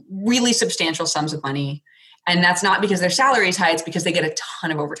really substantial sums of money. And that's not because their salary is high, it's because they get a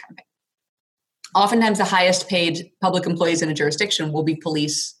ton of overtime pay. Oftentimes the highest paid public employees in a jurisdiction will be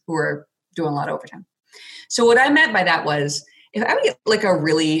police who are doing a lot of overtime. So what I meant by that was, if I would get like a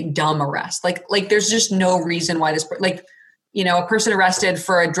really dumb arrest, like there's just no reason why this, like, you know, a person arrested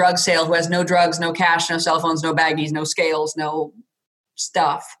for a drug sale who has no drugs, no cash, no cell phones, no baggies, no scales, no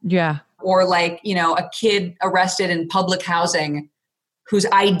stuff. Yeah. Or like, you know, a kid arrested in public housing whose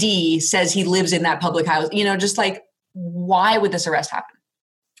ID says he lives in that public house, you know, just like, why would this arrest happen?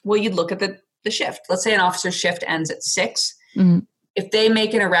 Well, you'd look at the shift. Let's say an officer's shift ends at 6. Mm-hmm. If they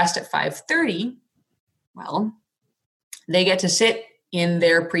make an arrest at 5:30, well, they get to sit in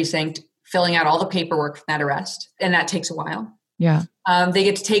their precinct filling out all the paperwork for that arrest. And that takes a while. Yeah. They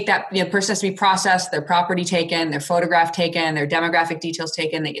get to take that, you know, person has to be processed, their property taken, their photograph taken, their demographic details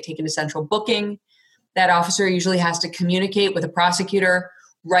taken. They get taken to central booking. That officer usually has to communicate with a prosecutor,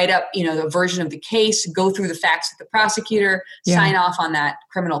 write up, you know, the version of the case, go through the facts with the prosecutor, sign off on that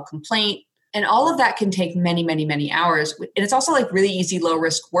criminal complaint. And all of that can take many, many, many hours. And it's also like really easy, low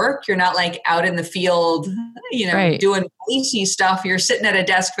risk work. You're not like out in the field, you know, doing policey stuff. You're sitting at a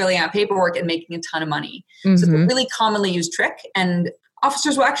desk filling out paperwork and making a ton of money. Mm-hmm. So it's a really commonly used trick. And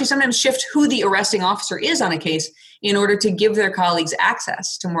officers will actually sometimes shift who the arresting officer is on a case in order to give their colleagues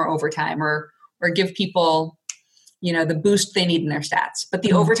access to more overtime or give people, you know, the boost they need in their stats. But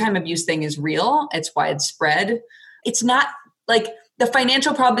the overtime abuse thing is real. It's widespread. It's not like the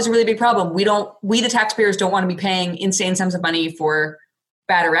financial problem is a really big problem. We the taxpayers don't want to be paying insane sums of money for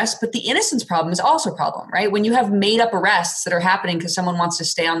bad arrests, but the innocence problem is also a problem, right? When you have made up arrests that are happening because someone wants to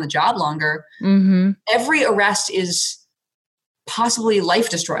stay on the job longer, every arrest is possibly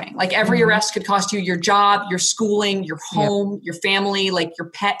life destroying. Like every arrest could cost you your job, your schooling, your home, your family, like your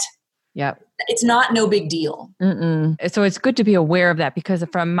pet. Yep. It's not no big deal. So it's good to be aware of that because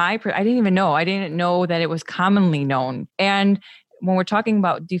from I didn't know that it was commonly known. And when we're talking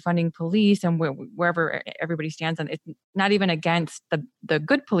about defunding police and wherever everybody stands on, it's not even against the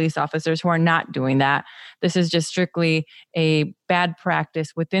good police officers who are not doing that. This is just strictly a bad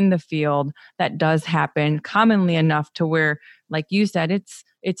practice within the field that does happen commonly enough to where, like you said,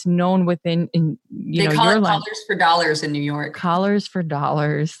 it's known within they call it collars for dollars in New York. Collars for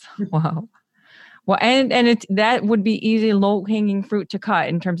dollars. Wow. Well, and it's that would be easy, low hanging fruit to cut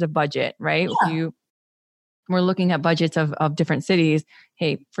in terms of budget, right? Yeah. We're looking at budgets of different cities.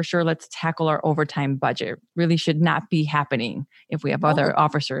 Hey, for sure, let's tackle our overtime budget. Really should not be happening if we have other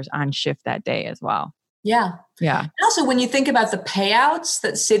officers on shift that day as well. Yeah. Yeah. And also, when you think about the payouts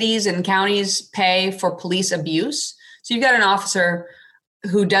that cities and counties pay for police abuse, so you've got an officer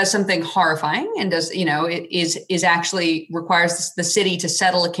who does something horrifying and does, you know, it is actually requires the city to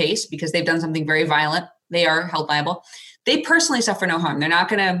settle a case because they've done something very violent. They are held liable. They personally suffer no harm. They're not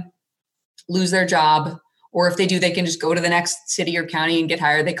going to lose their job. Or if they do, they can just go to the next city or county and get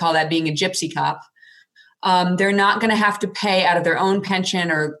hired. They call that being a gypsy cop. They're not going to have to pay out of their own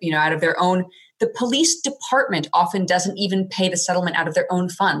pension or, you know, out of their own. The police department often doesn't even pay the settlement out of their own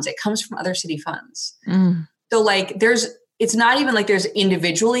funds. It comes from other city funds. So like it's not even like there's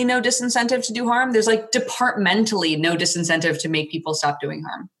individually no disincentive to do harm. There's like departmentally no disincentive to make people stop doing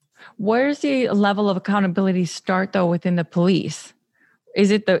harm. Where's the level of accountability start though within the police? Is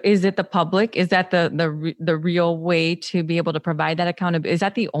it the public? Is that the real way to be able to provide that accountability? Is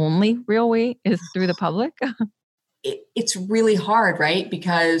that the only real way is through the public? It's really hard, right?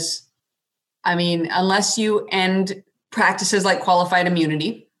 Because I mean, unless you end practices like qualified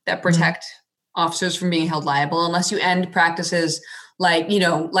immunity that protect officers from being held liable, unless you end practices like, you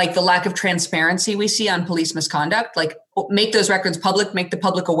know, like the lack of transparency we see on police misconduct, like make those records public, make the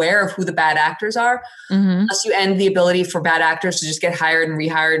public aware of who the bad actors are. Unless you end the ability for bad actors to just get hired and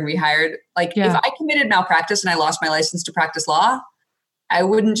rehired. Like if I committed malpractice and I lost my license to practice law, I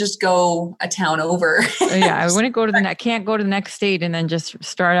wouldn't just go a town over. I wouldn't go to can't go to the next state and then just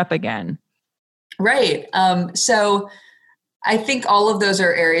start up again. Right. So I think all of those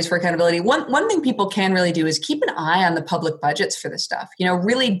are areas for accountability. One thing people can really do is keep an eye on the public budgets for this stuff. You know,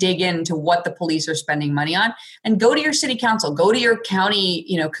 really dig into what the police are spending money on and go to your city council, go to your county,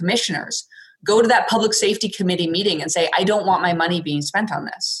 you know, commissioners, go to that public safety committee meeting and say, I don't want my money being spent on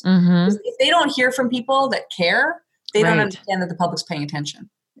this. If they don't hear from people that care, they don't understand that the public's paying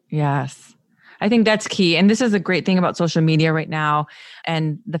attention. Yes. I think that's key. And this is a great thing about social media right now.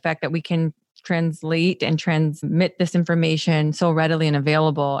 And the fact that we can translate and transmit this information so readily and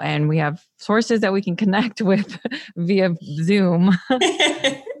available. And we have sources that we can connect with via Zoom.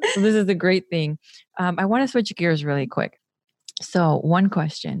 So this is a great thing. I want to switch gears really quick. So one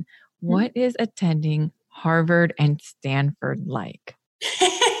question, what is attending Harvard and Stanford like?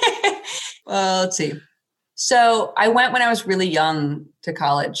 Well, let's see. So I went when I was really young to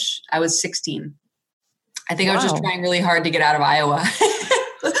college. I was 16. I think I was just trying really hard to get out of Iowa.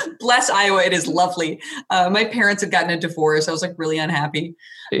 Bless Iowa. It is lovely. My parents had gotten a divorce. I was like really unhappy.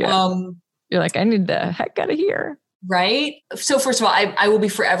 Yeah. You're like, I need the heck out of here. Right. So first of all, I will be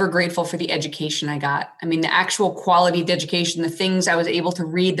forever grateful for the education I got. I mean, the actual quality of the education, the things I was able to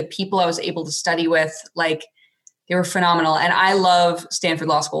read, the people I was able to study with, like they were phenomenal. And I love Stanford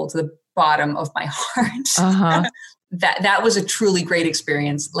Law School to the bottom of my heart. Uh-huh. That was a truly great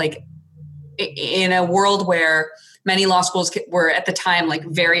experience. Like in a world where many law schools were at the time like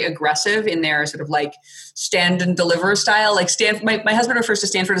very aggressive in their sort of like stand and deliver style. Like my husband refers to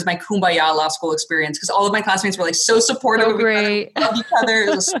Stanford as my kumbaya law school experience because all of my classmates were like so supportive of each other. It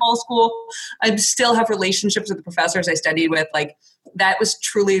was a small school. I still have relationships with the professors I studied with. Like that was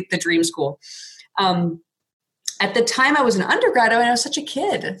truly the dream school. At the time I was an undergrad, I was such a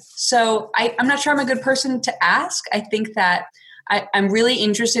kid. So I'm not sure I'm a good person to ask. I think that I'm really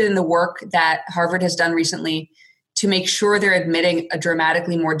interested in the work that Harvard has done recently to make sure they're admitting a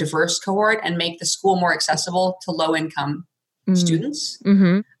dramatically more diverse cohort and make the school more accessible to low-income students.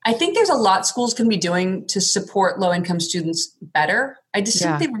 Mm-hmm. I think there's a lot schools can be doing to support low-income students better. I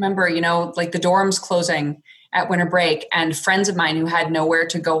distinctly remember, like the dorms closing at winter break and friends of mine who had nowhere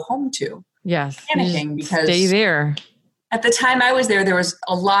to go home to. Yes. Panicking because stay there. At the time I was there was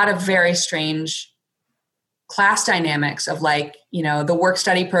a lot of very strange class dynamics of like, the work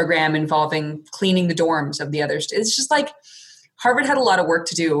study program involving cleaning the dorms of the others. It's just like Harvard had a lot of work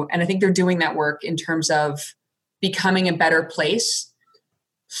to do. And I think they're doing that work in terms of becoming a better place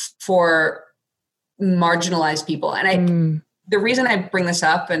for marginalized people. And the reason I bring this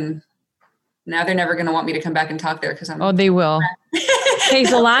up, and now they're never going to want me to come back and talk there because I'm... Oh, they will. Hey,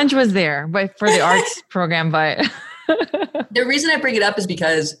 Solange was there, but for the arts program, but... The reason I bring it up is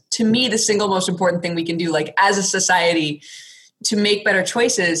because to me, the single most important thing we can do, like as a society to make better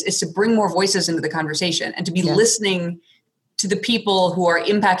choices is to bring more voices into the conversation and to be listening to the people who are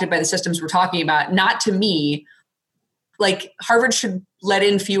impacted by the systems we're talking about, not to me. Like Harvard should let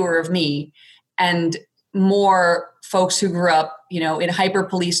in fewer of me and more folks who grew up, in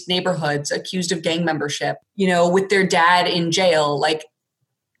hyper-policed neighborhoods, accused of gang membership, with their dad in jail. Like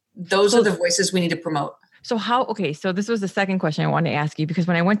those are the voices we need to promote. So so this was the second question I wanted to ask you, because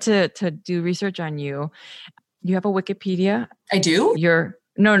when I went to do research on you, you have a Wikipedia. I do?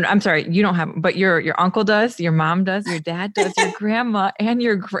 No, I'm sorry. You don't have, but your uncle does, your mom does, your dad does, your grandma and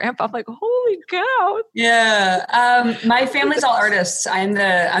your grandpa. I'm like, holy cow. Yeah. My family's all artists. I'm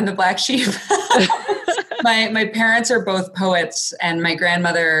the black sheep. My parents are both poets and my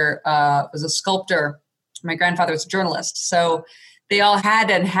grandmother was a sculptor. My grandfather was a journalist. So they all had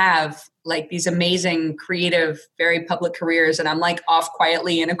and have like these amazing, creative, very public careers. And I'm like off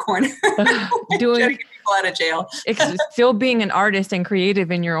quietly in a corner doing trying to get people out of jail. Still being an artist and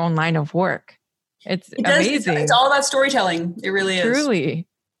creative in your own line of work. It's amazing. It's all about storytelling. It really is. Truly.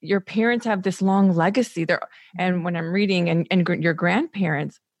 Your parents have this long legacy there. And when I'm reading and your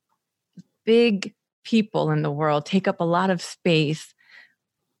grandparents, big people in the world take up a lot of space.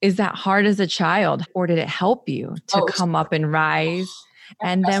 Is that hard as a child, or did it help you to come up and rise?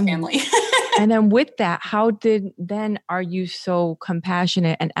 And then, and then with that, are you so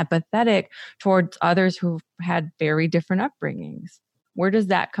compassionate and empathetic towards others who've had very different upbringings? Where does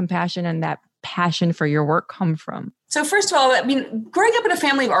that compassion and that passion for your work come from? So first of all, I mean, growing up in a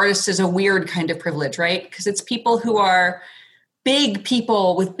family of artists is a weird kind of privilege, right? Because it's people who are big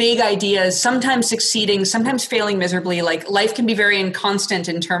people with big ideas, sometimes succeeding, sometimes failing miserably. Like life can be very inconstant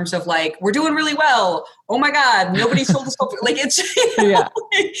in terms of like, we're doing really well. Oh my God, nobody sold us. Like it's,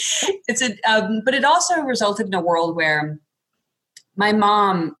 but it also resulted in a world where my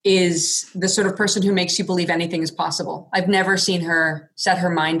mom is the sort of person who makes you believe anything is possible. I've never seen her set her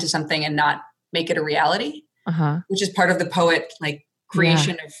mind to something and not make it a reality, which is part of the poet, like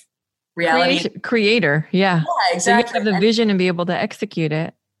creation of reality. Creator. Yeah. Exactly. So you have to have the vision and be able to execute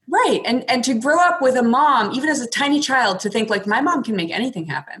it. Right. And to grow up with a mom, even as a tiny child, to think like my mom can make anything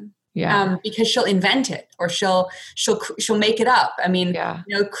happen. Yeah. Because she'll invent it or she'll make it up. I mean,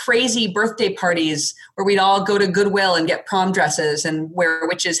 crazy birthday parties where we'd all go to Goodwill and get prom dresses and wear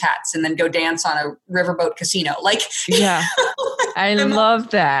witches hats and then go dance on a riverboat casino. Like, I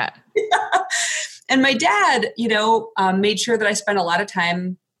love that. And my dad, made sure that I spent a lot of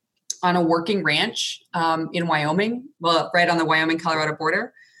time on a working ranch in Wyoming, well, right on the Wyoming-Colorado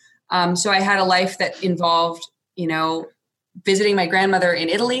border. So I had a life that involved, visiting my grandmother in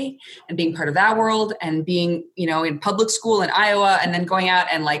Italy and being part of that world, and being, in public school in Iowa, and then going out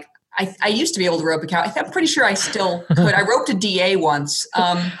and I used to be able to rope a cow. I'm pretty sure I still could. I roped a DA once.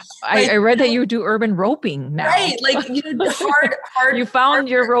 I read that you do urban roping now. Right. Hard. You found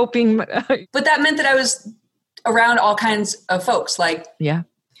your roping. But that meant that I was around all kinds of folks. Yeah.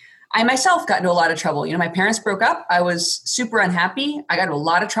 I myself got into a lot of trouble. My parents broke up. I was super unhappy. I got into a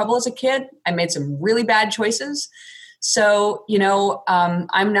lot of trouble as a kid. I made some really bad choices. So,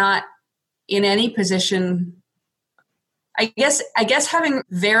 I'm not in any position. I guess having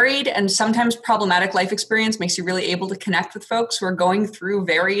varied and sometimes problematic life experience makes you really able to connect with folks who are going through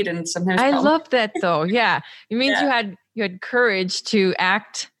varied and sometimes. I love that though. Yeah. It means you had courage to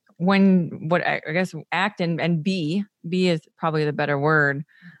act act and be is probably the better word,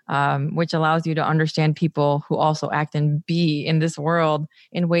 which allows you to understand people who also act and be in this world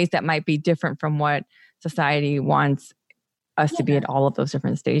in ways that might be different from what society wants us to be at all of those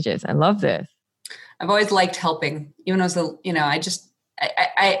different stages. I love this. I've always liked helping, even as I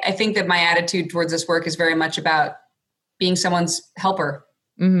think that my attitude towards this work is very much about being someone's helper.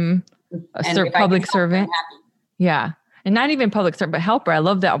 Mm-hmm. A public servant. Yeah. And not even public servant, but helper. I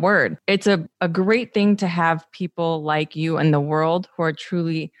love that word. It's a great thing to have people like you in the world who are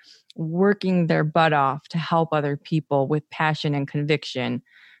truly working their butt off to help other people with passion and conviction.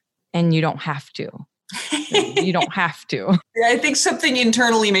 And you don't have to. You don't have to. I think something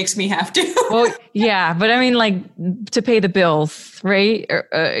internally makes me have to. Well, yeah, but I mean, to pay the bills, right?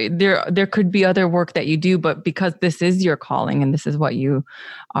 There could be other work that you do, but because this is your calling and this is what you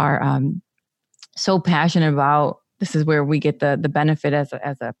are so passionate about, this is where we get the benefit as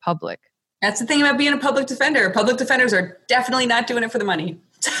a public. That's the thing about being a public defender. Public defenders are definitely not doing it for the money.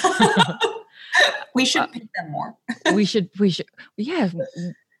 We should pay them more. We should. Yeah.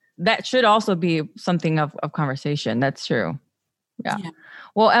 That should also be something of conversation. That's true. Yeah.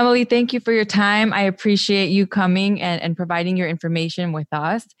 Well, Emily, thank you for your time. I appreciate you coming and providing your information with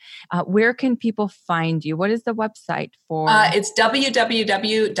us. Where can people find you? What is the website for? It's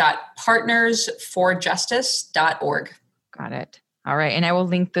www.partnersforjustice.org. Got it. All right. And I will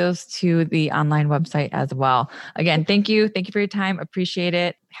link those to the online website as well. Again, thank you. Thank you for your time. Appreciate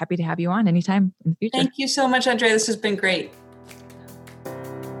it. Happy to have you on anytime in the future. Thank you so much, Andrea. This has been great.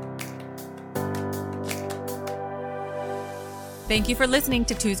 Thank you for listening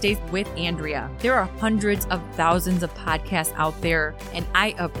to Tuesdays with Andrea. There are hundreds of thousands of podcasts out there, and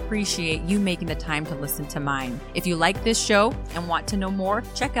I appreciate you making the time to listen to mine. If you like this show and want to know more,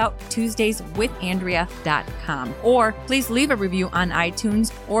 check out TuesdaysWithAndrea.com, or please leave a review on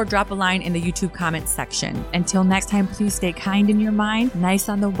iTunes or drop a line in the YouTube comments section. Until next time, please stay kind in your mind, nice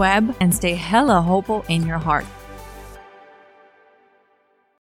on the web, and stay hella hopeful in your heart.